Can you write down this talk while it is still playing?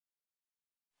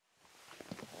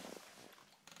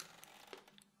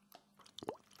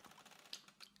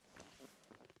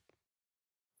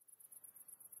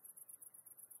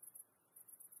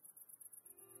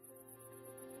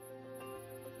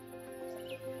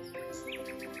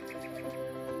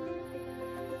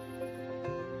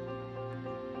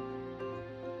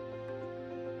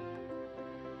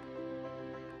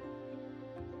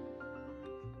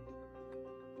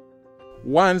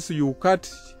once you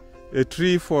cut a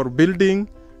tree for building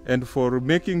and for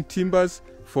making timbers,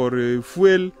 for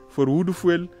fuel, for wood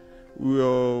fuel,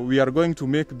 we are going to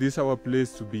make this our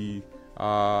place to be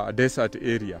a desert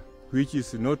area, which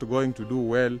is not going to do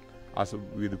well as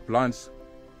with plants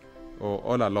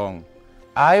all along.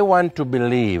 I want to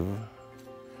believe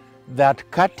that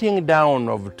cutting down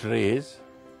of trees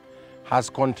has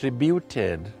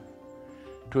contributed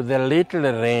to the little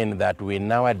rain that we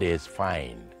nowadays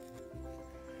find.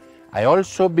 I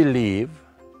also believe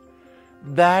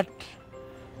that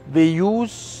the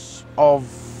use of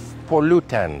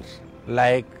pollutants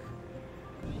like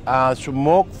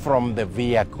smoke from the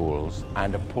vehicles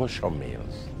and posho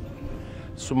mills,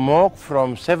 smoke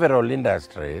from several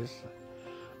industries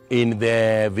in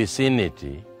the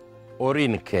vicinity or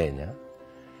in Kenya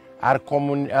are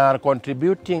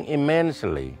contributing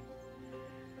immensely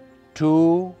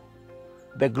to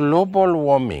the global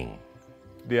warming.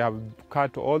 They have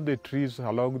cut all the trees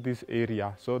along this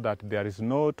area so that there is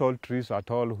no tall trees at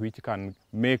all which can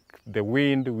make the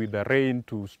wind with the rain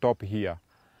to stop here.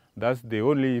 That's the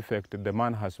only effect the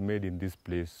man has made in this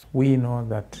place. We know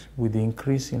that with the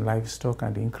increase in livestock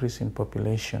and increase in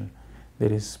population,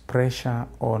 there is pressure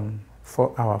on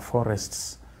our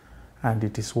forests, and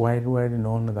it is widely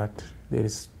known that there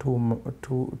is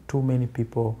too many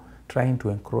people trying to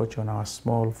encroach on our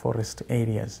small forest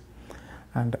areas.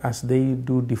 And as they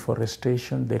do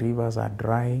deforestation, the rivers are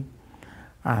dry,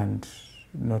 and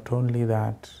not only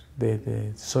that,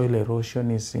 the soil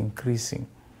erosion is increasing.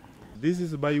 This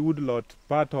is my woodlot,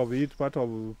 part of it, part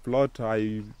of plot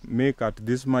I make at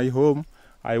this my home.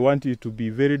 I want it to be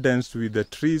very dense with the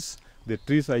trees. The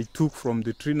trees I took from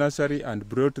the tree nursery and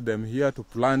brought them here to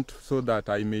plant so that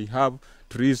I may have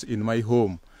trees in my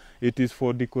home. It is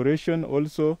for decoration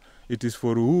also, it is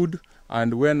for wood,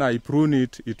 and when I prune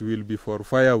it, it will be for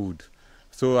firewood.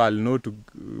 So I'll not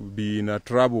be in a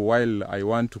trouble while I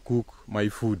want to cook my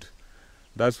food.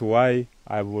 That's why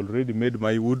I've already made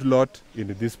my woodlot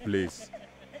in this place.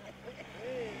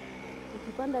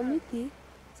 Ukipanda miti,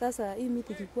 sasa hii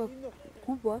miti ikikuwa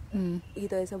kubwa,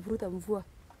 itaweza vuruta mvua.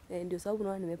 Ndio sababu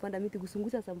naona nimepanda miti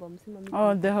kusunguza samba mzima miti.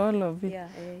 Oh, the whole of it. Yeah,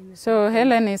 so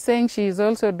Hellen is saying she is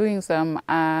also doing some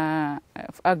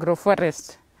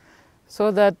agroforest,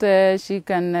 so that she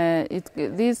can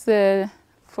these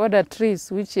fodder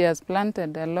trees which she has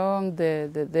planted along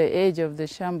the edge of the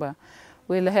shamba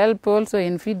will help also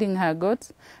in feeding her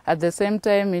goats. At the same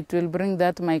time, it will bring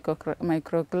that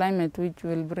microclimate which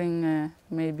will bring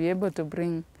may be able to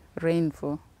bring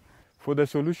rainfall. For the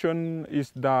solution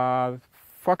is the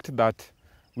fact that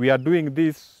we are doing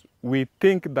this. We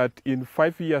think that in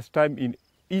 5 years' time, in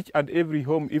each and every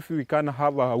home, if we can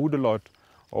have a woodlot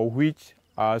of which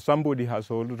somebody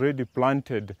has already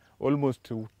planted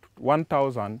almost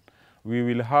 1,000, we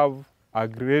will have a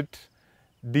great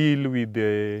deal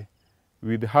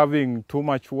with having too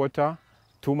much water,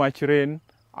 too much rain,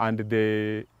 and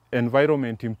the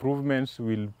environment improvements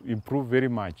will improve very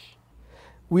much.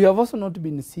 We have also not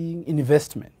been seeing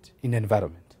investment in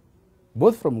environment,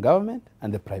 both from government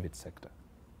and the private sector.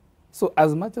 So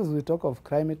as much as we talk of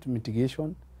climate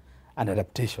mitigation and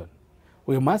adaptation,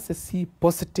 we must see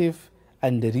positive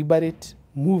and deliberate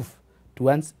move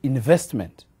towards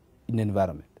investment in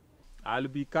environment. I'll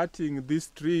be cutting these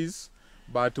trees,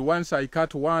 but once I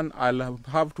cut one, I'll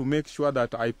have to make sure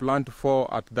that I plant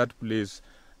 4 at that place.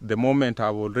 The moment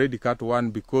I've already cut one,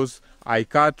 because I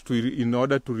cut in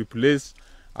order to replace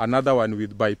another one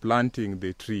by planting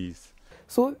the trees.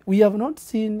 So we have not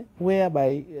seen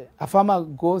whereby a farmer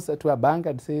goes to a bank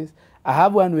and says, I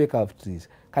have 1 acre of trees.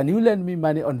 Can you lend me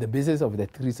money on the basis of the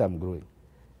trees I'm growing?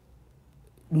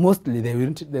 Mostly they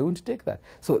won't take that.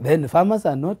 So then farmers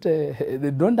are not,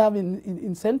 they don't have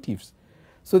incentives.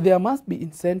 So there must be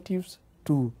incentives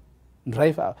to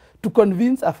drive out, to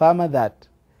convince a farmer that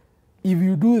if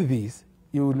you do this,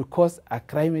 you will cause a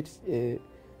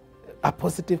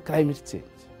positive climate change.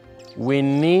 We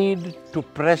need to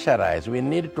pressurize, we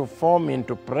need to form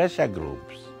into pressure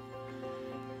groups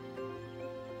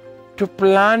to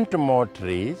plant more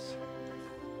trees,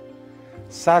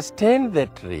 sustain the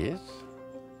trees,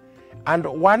 and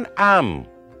one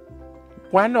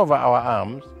of our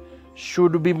arms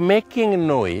should be making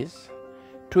noise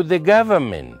to the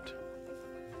government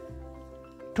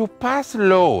to pass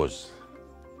laws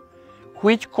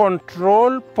which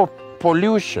control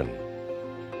pollution